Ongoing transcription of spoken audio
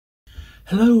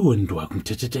Hello and welcome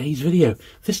to today's video.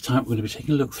 This time we're going to be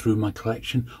taking a look through my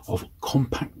collection of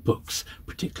compact books,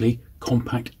 particularly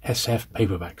compact SF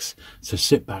paperbacks. So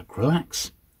sit back,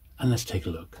 relax, and let's take a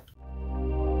look.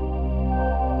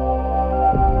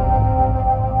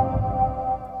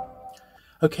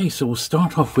 Okay, so we'll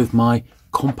start off with my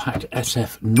compact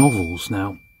SF novels.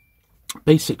 Now,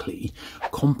 basically,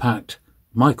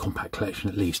 my compact collection,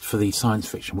 at least for the science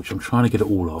fiction, which I'm trying to get it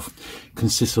all of,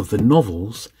 consists of the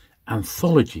novels,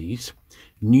 anthologies,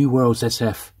 New Worlds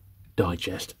SF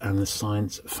Digest, and the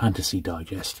Science Fantasy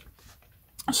Digest.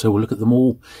 So we'll look at them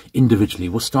all individually.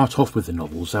 We'll start off with the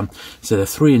novels. So they're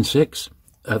 3 and 6.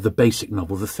 The basic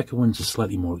novel, the thicker ones are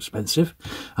slightly more expensive.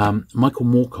 Michael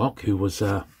Moorcock, who was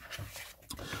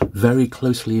very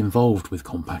closely involved with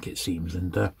compact, it seems,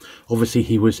 and obviously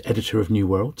he was editor of New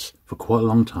Worlds for quite a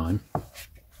long time.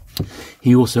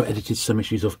 He also edited some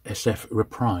issues of SF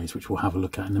Reprise, which we'll have a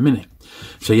look at in a minute.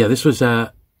 So yeah, this was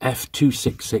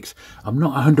F266. I'm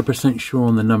not 100% sure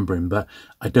on the numbering, but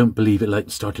I don't believe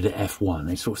it started at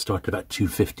F1. It sort of started about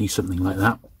 250, something like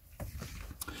that.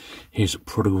 Here's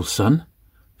Prodigal Son,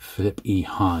 Philip E.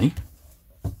 High.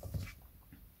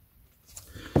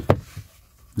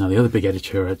 Now, the other big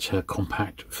editor at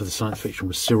Compact for the science fiction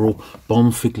was Kyril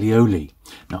Bonfiglioli.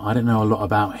 Now, I don't know a lot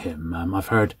about him. I've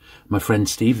heard my friend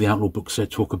Steve, the Outlaw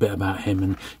Bookser, talk a bit about him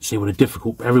and say what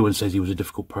everyone says he was a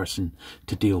difficult person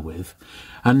to deal with.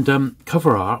 And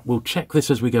cover art, we'll check this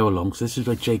as we go along. So this is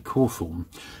by Jay Cawthorne.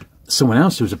 Someone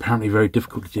else who was apparently very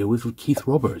difficult to deal with was Keith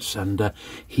Roberts, and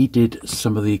he did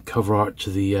some of the cover art to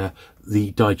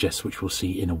the digest, which we'll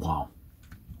see in a while.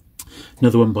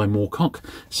 Another one by Moorcock.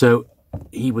 So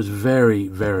he was very,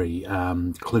 very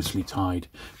closely tied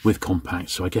with Compact,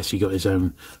 so I guess he got his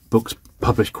own books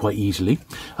published quite easily.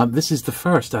 This is the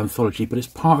first anthology, but it's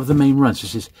part of the main run. So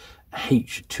this is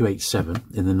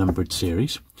H287 in the numbered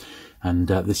series, and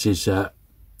this is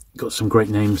got some great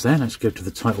names there. Let's go to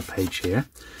the title page here.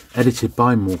 Edited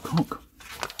by Moorcock.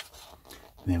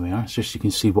 There we are. So you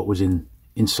can see what was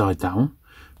inside that one,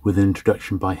 with an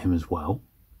introduction by him as well.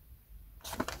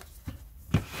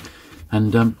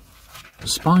 And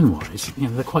spine-wise, you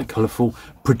know, they're quite colourful.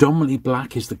 Predominantly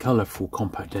black is the colour for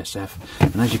Compact SF,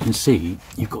 and as you can see,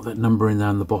 you've got that number in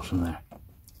down the bottom there.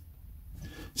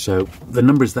 So the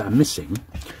numbers that are missing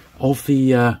of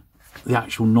the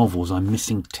actual novels, I'm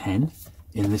missing 10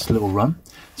 in this little run.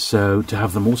 So to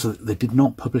have them also, they did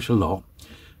not publish a lot.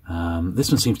 This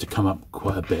one seems to come up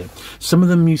quite a bit. Some of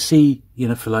them you see, you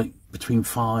know, for like between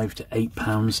 £5 to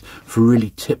 £8 for really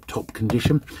tip-top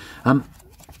condition.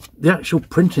 The actual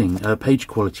printing page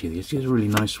quality of these is a really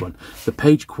nice one. The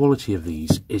page quality of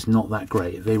these is not that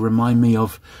great. They remind me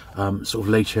of sort of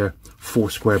later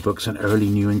Foursquare books and early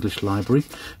New English Library.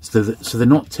 So they're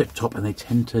not tip-top, and they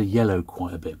tend to yellow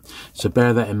quite a bit. So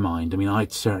bear that in mind. I mean,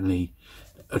 I'd certainly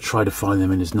try to find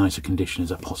them in as nice a condition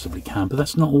as I possibly can, but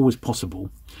that's not always possible.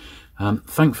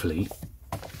 Thankfully,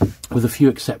 with a few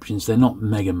exceptions, they're not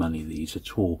mega money, these,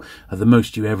 at all. The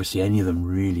most you ever see any of them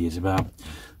really is about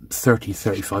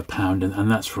 £30–35,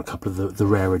 and that's for a couple of the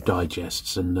rarer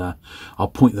digests, and I'll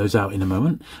point those out in a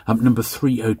moment. Number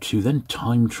 302 then,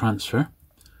 Time Transfer,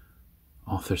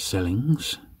 Arthur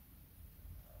Sellings.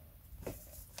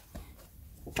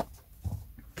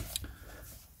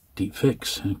 Deep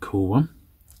Fix, a cool one.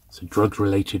 It's a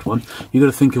drugs-related one. You've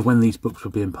got to think of when these books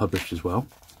were being published as well.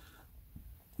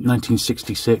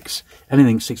 1966,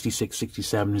 anything 66,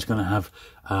 67 is going to have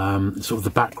sort of the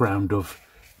background of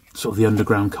sort of the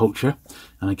underground culture,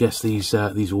 and I guess these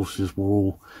authors were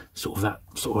all sort of that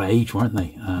sort of age, weren't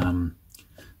they?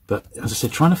 But as I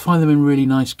said, trying to find them in really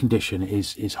nice condition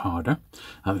is harder.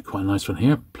 Quite a nice one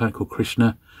here, Planet called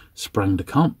Krishna Sprang de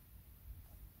Camp.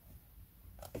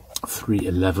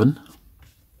 311.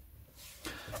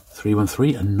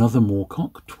 313, another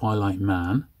Moorcock, Twilight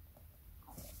Man.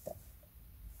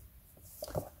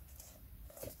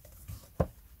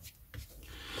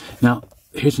 Now,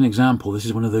 here's an example. This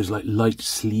is one of those like light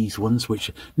sleaze ones,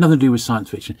 which nothing to do with science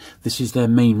fiction. This is their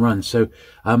main run. So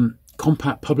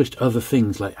Compact published other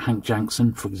things like Hank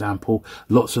Jackson, for example.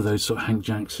 Lots of those sort of Hank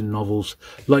Jackson novels.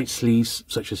 Light sleaze,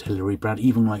 such as Hilary Brand,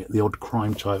 even like the odd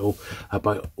crime title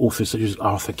by authors such as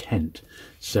Arthur Kent.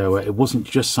 So it wasn't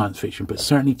just science fiction, but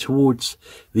certainly towards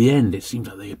the end, it seems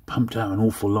like they had pumped out an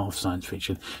awful lot of science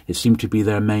fiction. It seemed to be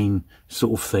their main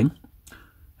sort of thing.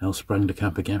 El Sprang de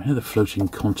Camp again here, The Floating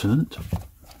Continent.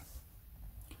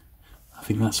 I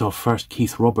think that's our first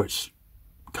Keith Roberts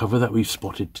cover that we've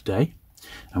spotted today,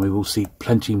 and we will see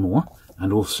plenty more,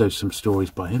 and also some stories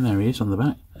by him. There he is on the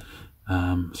back,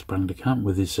 Sprang de Camp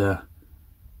with his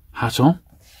hat on.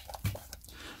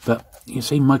 But you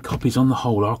see, my copies on the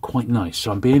whole are quite nice.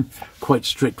 So I'm being quite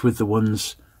strict with the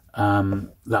ones that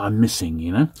I'm missing,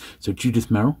 you know. So Judith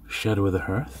Merrill, Shadow of the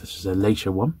Hearth. This is a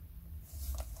later one.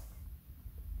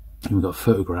 And we've got a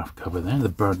photograph cover there, The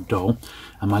Burnt Doll.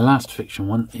 And my last fiction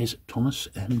one is Thomas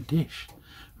M. Disch.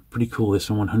 Pretty cool, this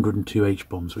one, 102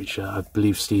 H-bombs, which I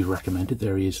believe Steve recommended.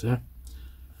 There he is there.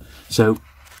 So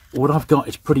what I've got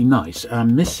is pretty nice.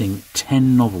 I'm missing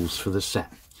 10 novels for the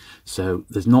set. So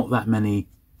there's not that many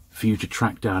for you to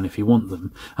track down if you want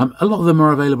them. A lot of them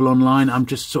are available online. I'm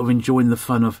just sort of enjoying the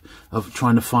fun of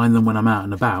trying to find them when I'm out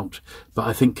and about. But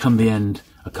I think come the end,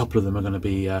 a couple of them are going to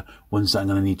be ones that I'm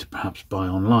going to need to perhaps buy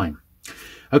online.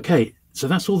 Okay, so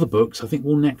that's all the books. I think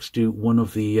we'll next do one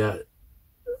of the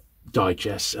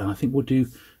digests, and I think we'll do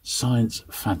Science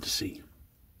Fantasy.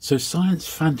 So Science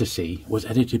Fantasy was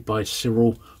edited by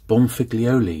Kyril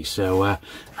Bonfiglioli. So as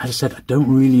I said, I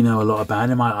don't really know a lot about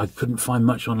him. I couldn't find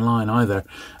much online either,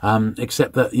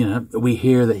 except that, you know, we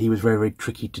hear that he was very, very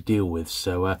tricky to deal with.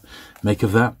 So make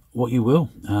of that what you will.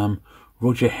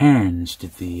 Roger Hearns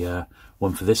did the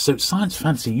one for this. So Science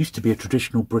Fantasy used to be a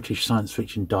traditional British science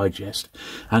fiction digest,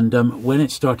 and when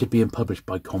it started being published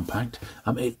by Compact,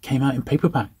 it came out in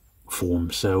paperback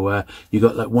form. So you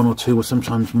got like one or two or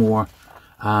sometimes more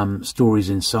stories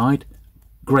inside.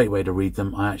 Great way to read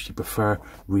them. I actually prefer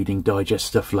reading digest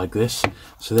stuff like this.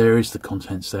 So there is the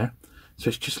contents there. So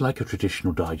it's just like a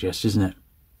traditional digest, isn't it?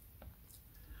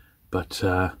 But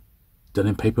done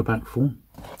in paperback form.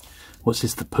 What's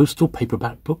this? The Postal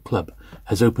Paperback Book Club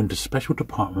has opened a special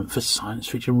department for science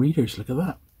fiction readers. Look at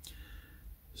that.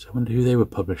 So I wonder who they were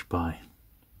published by.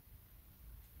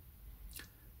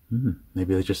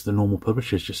 Maybe they're just the normal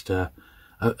publishers, just a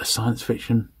science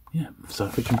fiction,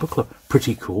 science fiction book club.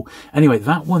 Pretty cool. Anyway,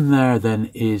 that one there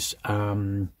then is,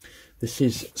 this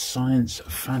is Science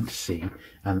Fantasy,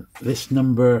 and this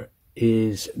number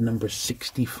is number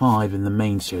 65 in the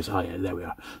main series. Oh yeah, there we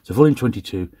are. So volume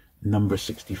 22, number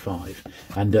 65,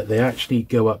 and they actually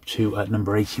go up to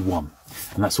number 81,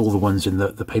 and that's all the ones in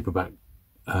the paperback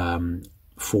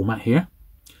format here.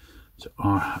 So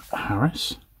R.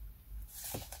 Harris.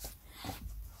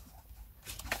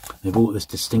 They've all got this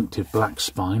distinctive black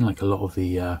spine, like a lot of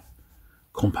the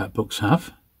compact books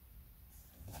have.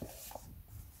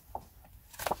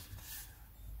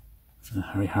 And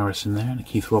Harry Harrison there, and a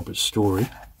Keith Roberts story.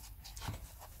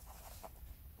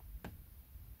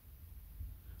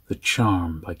 The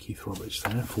Charm by Keith Roberts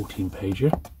there,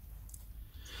 14-pager.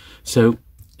 So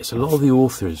it's a lot of the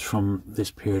authors from this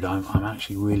period I'm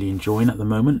actually really enjoying at the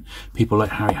moment. People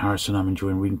like Harry Harrison I'm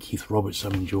enjoying reading, Keith Roberts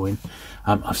I'm enjoying.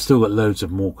 I've still got loads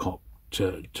of Moorcock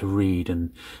to read,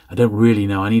 and I don't really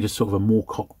know. I need a sort of a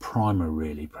Moorcock primer,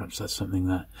 really. Perhaps that's something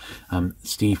that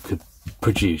Steve could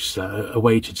produce, a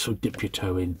way to sort of dip your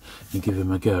toe in and give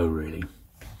him a go, really.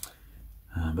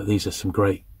 But these are some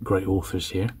great authors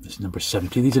here. This is number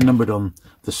 70. These are numbered on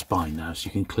the spine now, so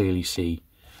you can clearly see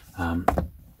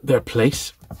their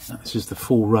place. This is the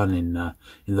full run in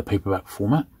the paperback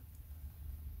format.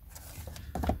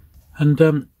 And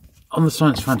on the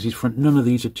Science Fantasy front, none of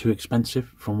these are too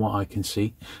expensive from what I can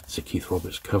see. It's a Keith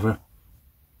Roberts cover.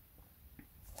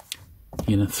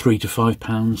 You know, £3 to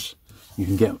 £5. You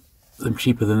can get them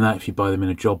cheaper than that if you buy them in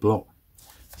a job lot.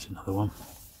 That's another one.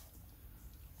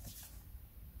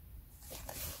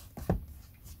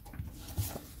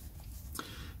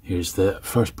 Here's the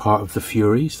first part of The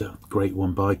Furies, the great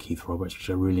one by Keith Roberts, which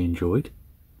I really enjoyed.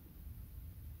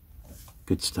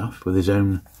 Good stuff, with his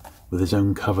own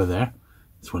cover there.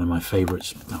 It's one of my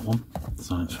favourites, that one,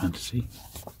 Science Fantasy.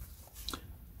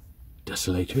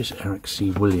 Desolators, Eric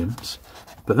C. Williams.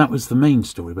 But that was the main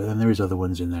story, but then there is other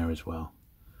ones in there as well.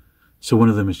 So one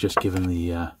of them is just given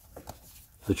the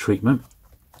treatment.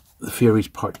 The Furies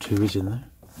Part 2 is in there.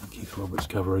 Keith Roberts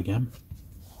cover again.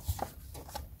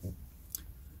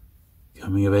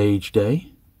 Coming of Age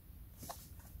Day.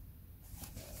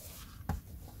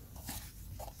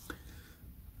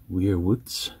 Weir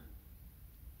Woods.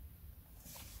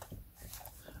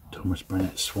 Thomas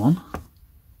Burnett Swan.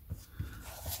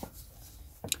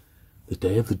 The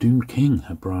Day of the Doomed King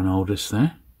had Brian Aldiss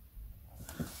there.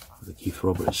 The Keith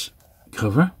Roberts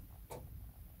cover.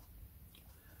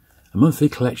 A monthly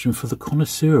collection for the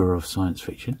connoisseur of science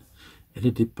fiction,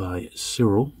 edited by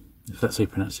Kyril, if that's how you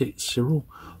pronounce it, Kyril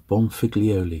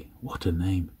Bonfiglioli. What a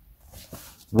name.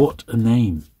 What a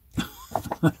name.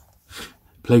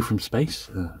 Play from Space.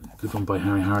 Good one by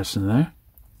Harry Harrison there.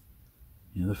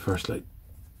 You know, the first like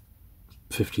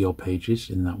 50 odd pages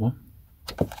in that one.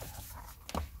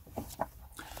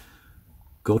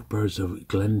 Godbirds of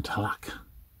Glen Talak,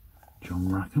 John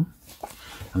Rackham.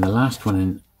 And the last one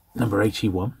in number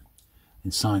 81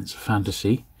 in Science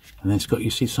Fantasy And then it's got, you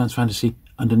see Science Fantasy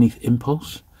underneath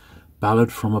Impulse,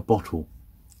 Ballard from a Bottle.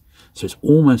 So it's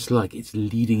almost like it's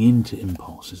leading into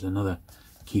Impulse. There's another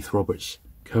Keith Roberts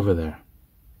cover there.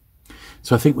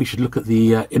 So I think we should look at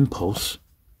the Impulse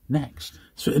next.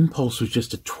 So Impulse was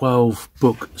just a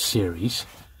 12-book series,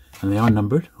 and they are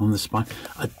numbered on the spine.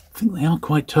 I think they are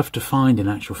quite tough to find, in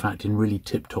actual fact, in really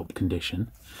tip-top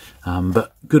condition,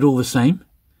 but good all the same.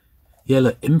 Yeah,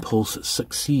 look, Impulse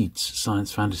succeeds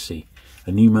Science Fantasy,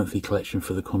 a new monthly collection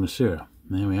for the connoisseur.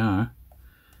 There we are.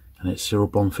 And it's Kyril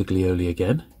Bonfiglioli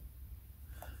again,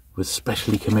 with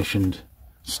specially commissioned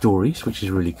stories, which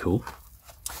is really cool.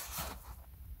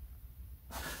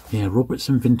 Yeah, Roberts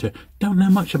and Vinter. Don't know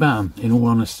much about them, in all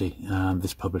honesty,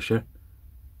 this publisher.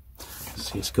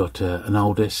 See, it's got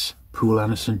Arnaldus, Poole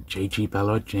Anderson, J.G.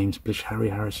 Ballard, James Blish, Harry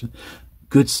Harrison.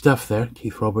 Good stuff there.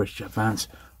 Keith Roberts, Jack Vance.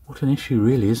 What an issue,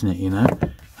 really, isn't it, you know?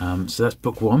 So that's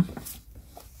book 1.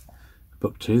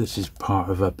 Book 2, this is part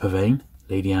of Pavane,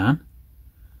 Lady Anne.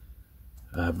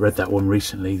 Read that one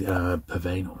recently,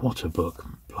 Pavane. What a book.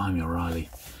 Blimey O'Reilly.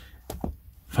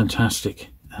 Fantastic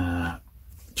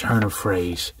turn of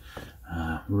phrase.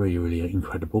 Really, really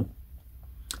incredible.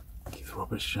 Keith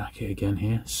Roberts jacket again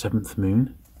here. 7th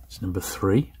Moon. It's number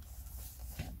 3.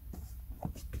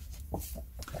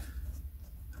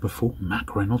 Number 4,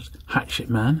 Mac Reynolds, Hatchet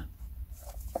Man.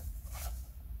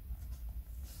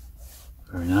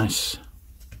 Very nice.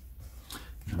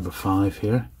 Number 5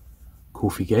 here,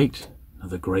 Coffee Gate.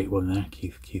 Another great one there,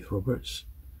 Keith Roberts.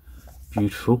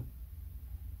 Beautiful.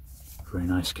 Very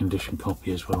nice condition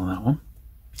copy as well on that one.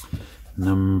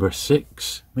 Number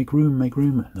 6, Make Room, Make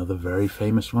Room. Another very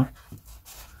famous one.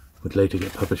 Would later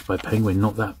get published by Penguin,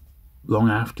 not that long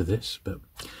after this, but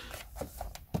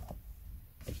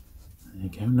there you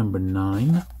go. Number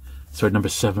 9, sorry, number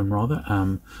 7 rather.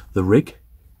 The Rig,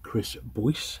 Chris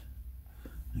Boyce,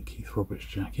 and Keith Roberts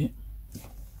jacket.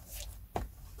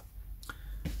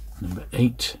 Number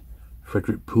 8,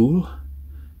 Frederick Poole,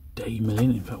 Day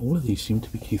Million. In fact, all of these seem to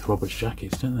be Keith Roberts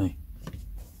jackets, don't they?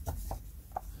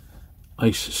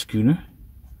 Ice Schooner,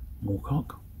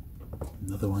 Moorcock.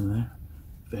 Another one there.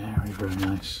 Very, very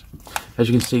nice. As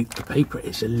you can see, the paper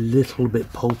is a little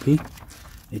bit pulpy.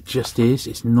 It just is.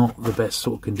 It's not the best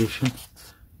sort of condition.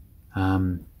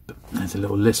 But there's a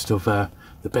little list of the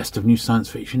best of new science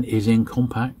fiction is in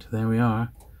compact. There we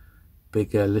are.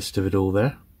 Big list of it all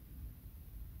there.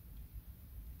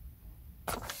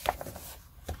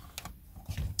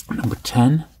 Number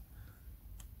 10.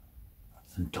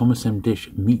 And Thomas M.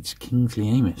 Disch meets Kingsley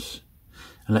Amis.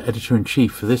 And the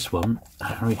editor-in-chief for this one,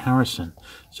 Harry Harrison.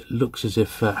 So it looks as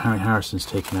if Harry Harrison's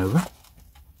taken over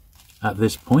at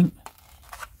this point.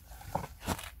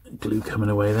 Glue coming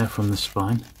away there from the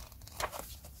spine.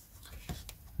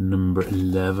 Number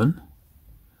 11.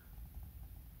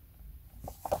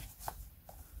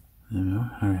 There we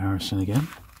are, Harry Harrison again.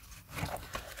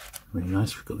 Really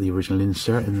nice, we've got the original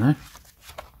insert in there.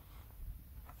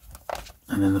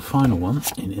 And then the final one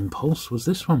in Impulse was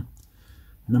this one.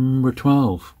 Number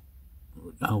 12.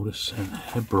 Aldous and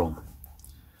Hebron.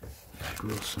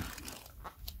 Wilson.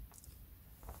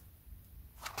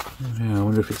 Yeah, I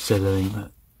wonder if it said anything.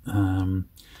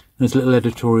 There's a little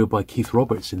editorial by Keith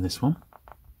Roberts in this one.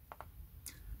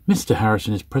 Mr.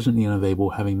 Harrison is presently unavailable,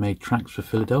 having made tracks for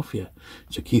Philadelphia.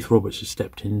 So Keith Roberts has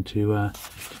stepped in to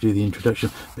do the introduction.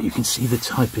 But you can see the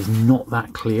type is not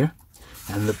that clear.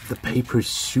 And the paper is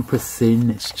super thin.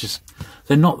 It's just,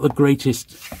 they're not the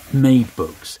greatest made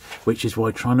books, which is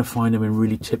why trying to find them in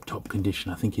really tip-top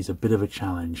condition I think is a bit of a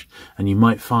challenge. And you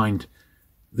might find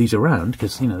these around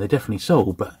because, you know, they're definitely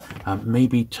sold, but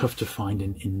maybe tough to find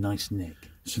in nice nick.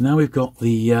 So now we've got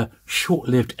the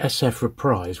short-lived SF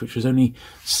Reprise, which was only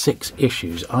 6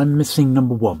 issues. I'm missing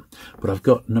number 1, but I've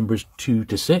got numbers 2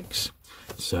 to 6.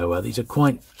 So these are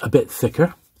quite a bit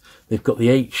thicker. They've got the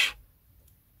H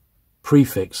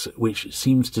prefix, which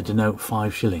seems to denote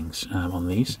 5 shillings on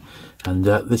these. And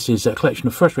this is a collection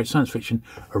of first-rate science fiction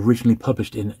originally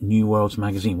published in New Worlds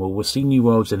magazine. Well, we'll see New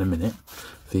Worlds in a minute.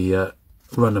 The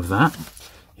run of that.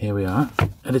 Here we are,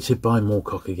 edited by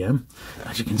Moorcock again.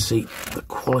 As you can see, the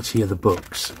quality of the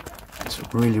books, it's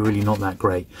really, really not that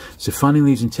great. So finding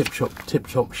these in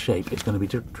tip-top shape is going to be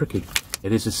tricky.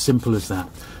 It is as simple as that.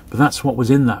 But that's what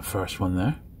was in that first one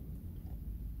there.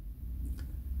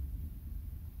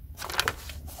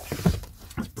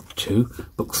 That's book 2.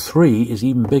 Book 3 is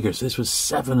even bigger. So this was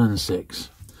 7 and 6.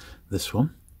 This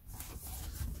one.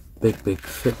 Big, big,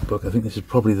 thick book. I think this is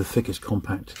probably the thickest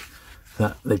compact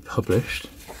that they published.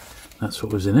 That's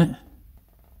what was in it.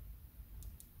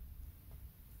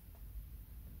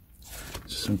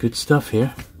 Some good stuff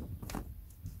here.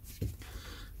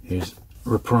 Here's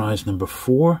Reprise number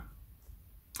 4.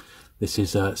 This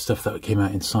is stuff that came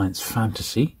out in Science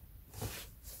Fantasy.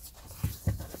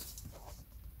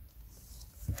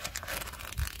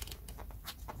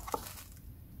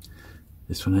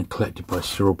 This one collected by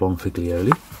Kyril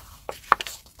Bonfiglioli.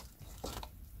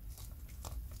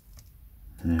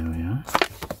 There we are.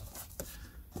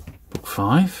 Book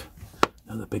 5.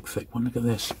 Another big thick one. Look at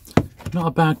this. Not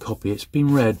a bad copy. It's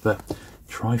been read, but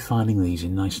try finding these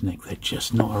in nice nick. They're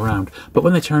just not around. But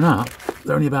when they turn up,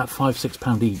 they're only about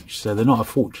 £5–6 each, so they're not a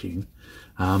fortune.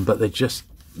 But they're just,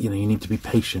 you know, you need to be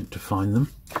patient to find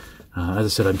them. As I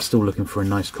said, I'm still looking for a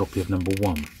nice copy of number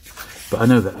 1. But I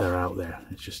know that they're out there.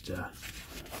 It's just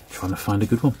trying to find a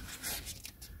good one.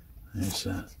 There's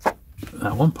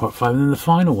that one, part 5. And then the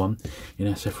final one in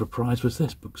SF Reprise was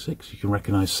this, book 6. You can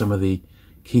recognise some of the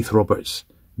Keith Roberts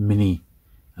mini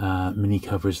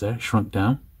covers there, shrunk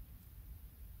down.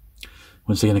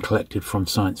 Once again, collected from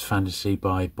Science Fantasy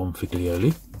by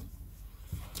Bonfiglioli.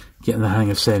 Getting the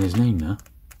hang of saying his name now.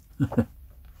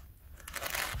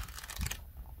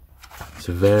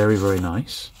 So very, very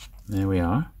nice. There we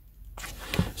are.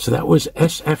 So that was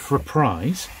SF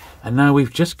Reprise, and now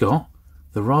we've just got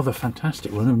the rather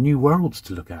fantastic one of New Worlds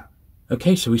to look at.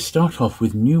 Okay, so we start off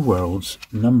with New Worlds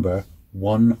number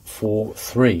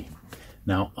 143.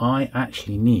 Now, I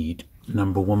actually need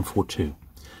number 142.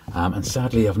 And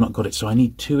sadly I've not got it, so I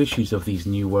need 2 issues of these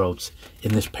New Worlds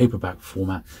in this paperback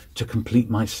format to complete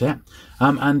my set.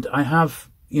 And I have,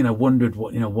 you know, wondered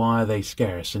what, you know, why are they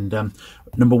scarce? And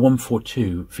number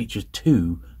 142 features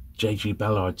 2 J.G.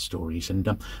 Ballard stories, and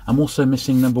I'm also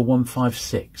missing number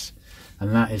 156,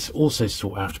 and that is also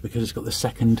sought after because it's got the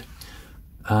second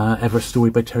ever story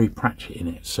by Terry Pratchett in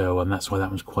it, so that's why that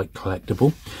one's quite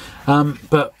collectible.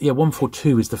 But yeah,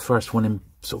 142 is the first one in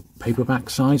sort of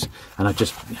paperback size, and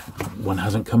one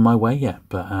hasn't come my way yet,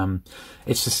 but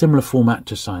it's a similar format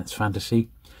to Science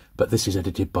Fantasy, but this is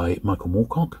edited by Michael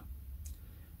Moorcock,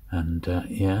 and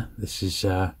yeah, this is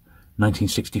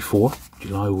 1964,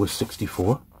 July was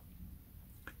 64,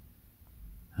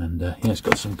 and yeah, it's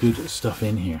got some good stuff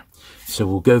in here. So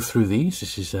we'll go through these.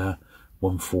 This is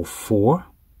 144,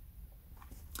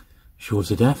 Shores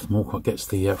of Death. Moorcock gets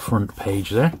the front page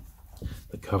there,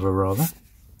 the cover rather.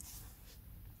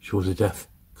 Shores of Death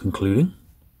concluding.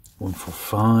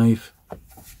 145,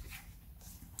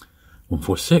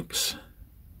 146,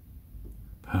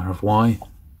 Power of Y,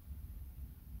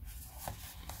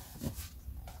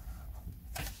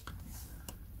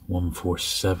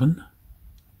 147,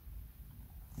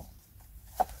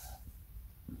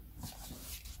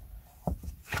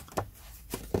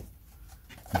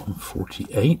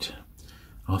 148,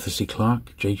 Arthur C.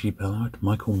 Clarke, J.G. Ballard,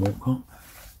 Michael Moorcock,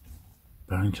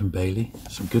 Barrington Bailey.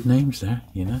 Some good names there,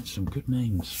 you know, some good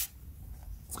names.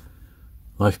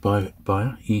 Life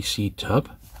Buyer, E.C. Tubb,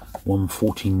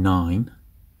 149.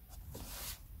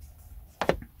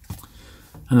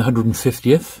 And the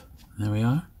 150th, there we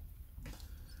are.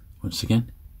 Once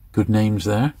again, good names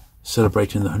there,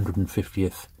 celebrating the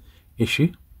 150th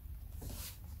issue.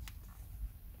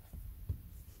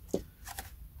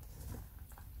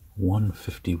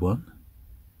 $151,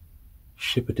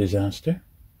 Ship a Disaster.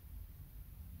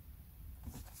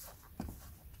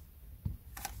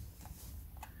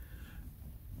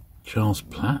 Charles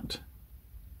Platt,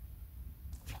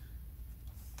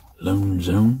 Lone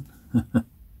Zone.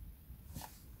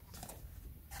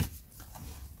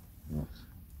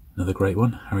 Another great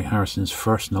one, Harry Harrison's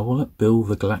first novel, Bill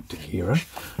the Galactic Hero.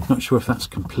 Not sure if that's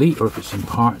complete or if it's in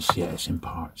parts. Yeah, it's in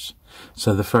parts.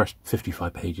 So the first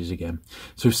 55 pages again.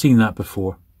 So we've seen that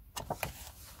before.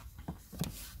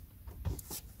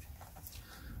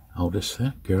 Aldous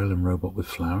there, Girl and Robot with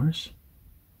Flowers.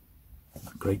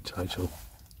 A great title.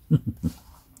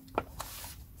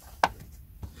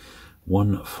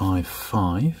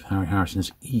 155, Harry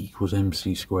Harrison's E =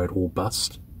 MC² or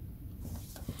Bust.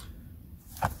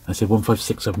 I said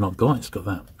 156 I've not got. It's got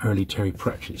that early Terry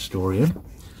Pratchett story in,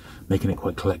 making it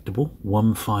quite collectible.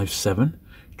 157,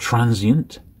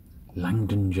 Transient,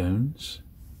 Langdon Jones.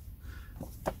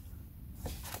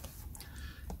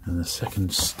 And the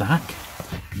second stack,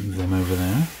 move them over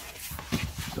there.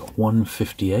 Got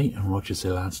 158 and Roger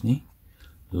Zelazny,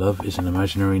 Love is an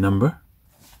Imaginary Number.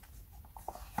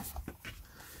 A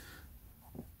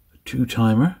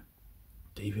two-timer,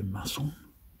 David Muscle.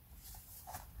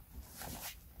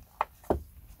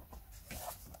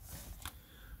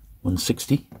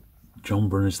 160, John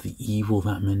Brunner's The Evil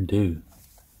That Men Do.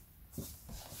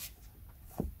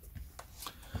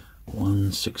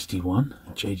 161,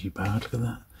 J.G. Ballard, look at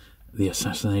that. The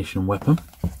Assassination Weapon.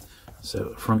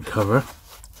 So front cover,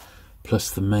 plus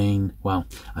the main, well,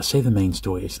 I say the main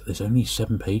story, there's only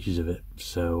 7 pages of it,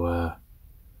 so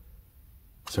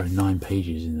sorry, 9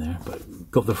 pages in there, but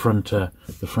got the front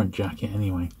jacket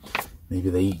anyway. Maybe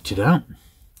they eked it out.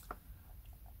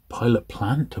 Pilot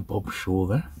Plant to Bob Shaw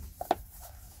there.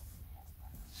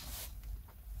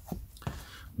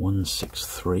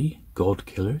 163 God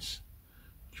Killers,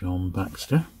 John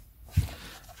Baxter.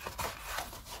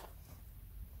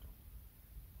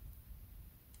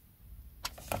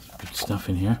 Good stuff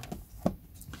in here.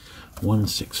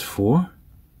 164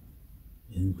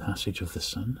 In Passage of the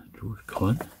Sun, George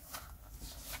Collin.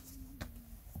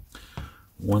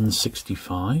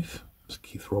 165, it's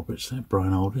Keith Roberts there,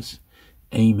 Brian Aldiss,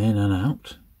 Amen and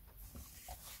Out.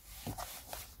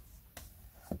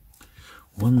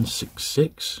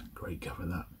 166, great cover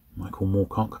that, Michael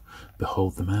Moorcock,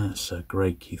 Behold the Man, it's a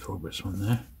great Keith Roberts one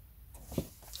there.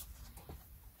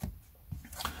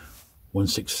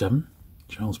 167,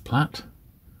 Charles Platt,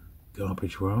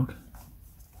 Garbage World,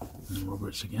 and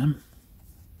Roberts again.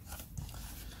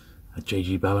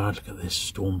 J.G. Ballard, look at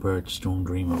this, Stormbird, Storm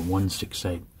Dreamer,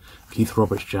 168. Keith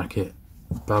Roberts jacket,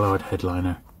 Ballard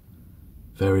headliner,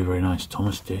 very, very nice.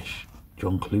 Thomas Disch,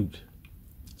 John Clute,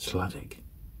 Slatic.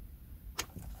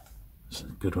 It's a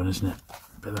good one, isn't it?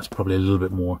 But that's probably a little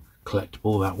bit more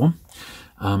collectible, that one.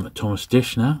 Thomas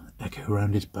Disch now, Echo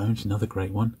Around His Bones, another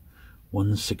great one,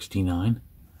 169.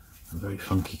 A very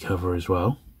funky cover as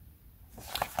well.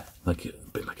 Like a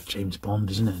bit like a James Bond,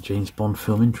 isn't it? A James Bond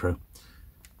film intro.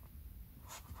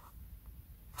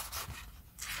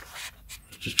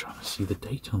 Just trying to see the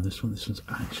date on this one. This one's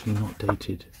actually not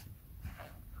dated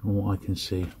from what I can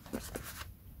see.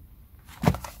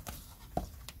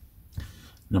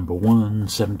 Number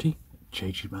 170,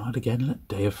 J.G. Ballard again,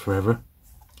 Day of Forever.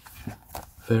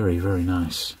 Very, very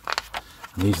nice.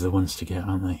 And these are the ones to get,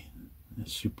 aren't they? They're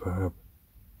superb.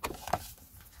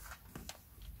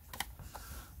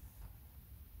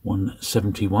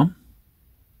 171.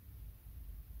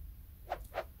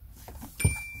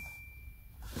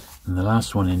 And the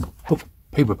last one in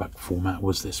paperback format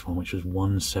was this one, which was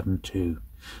 172.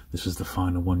 This was the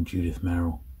final one, Judith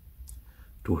Merrill,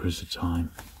 Daughters of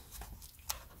Time.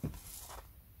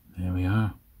 There we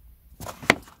are.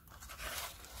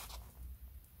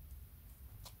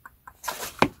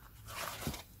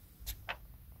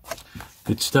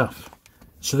 Good stuff.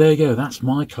 So there you go, that's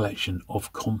my collection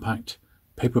of compact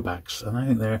paperbacks, and I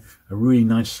think they're a really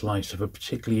nice slice of a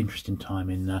particularly interesting time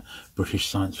in British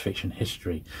science fiction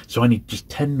history. So I need just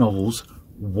 10 novels,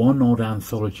 1 odd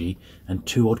anthology, and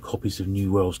 2 odd copies of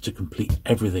New Worlds to complete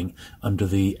everything under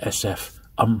the SF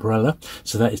umbrella.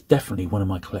 So that is definitely one of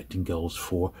my collecting goals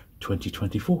for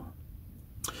 2024.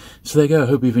 So there you go. I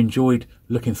hope you've enjoyed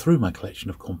looking through my collection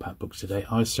of compact books today.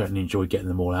 I certainly enjoyed getting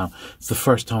them all out. It's the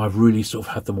first time I've really sort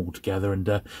of had them all together, and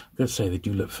I've got to say they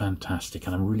do look fantastic,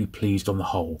 and I'm really pleased on the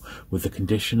whole with the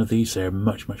condition of these. They're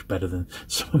much, much better than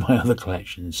some of my other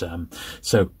collections.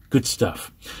 So good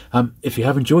stuff. If you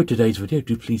have enjoyed today's video,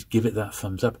 do please give it that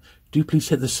thumbs up. Do please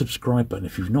hit the subscribe button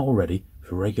if you've not already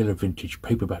for regular vintage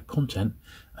paperback content,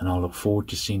 and I'll look forward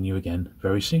to seeing you again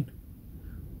very soon.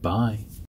 Bye.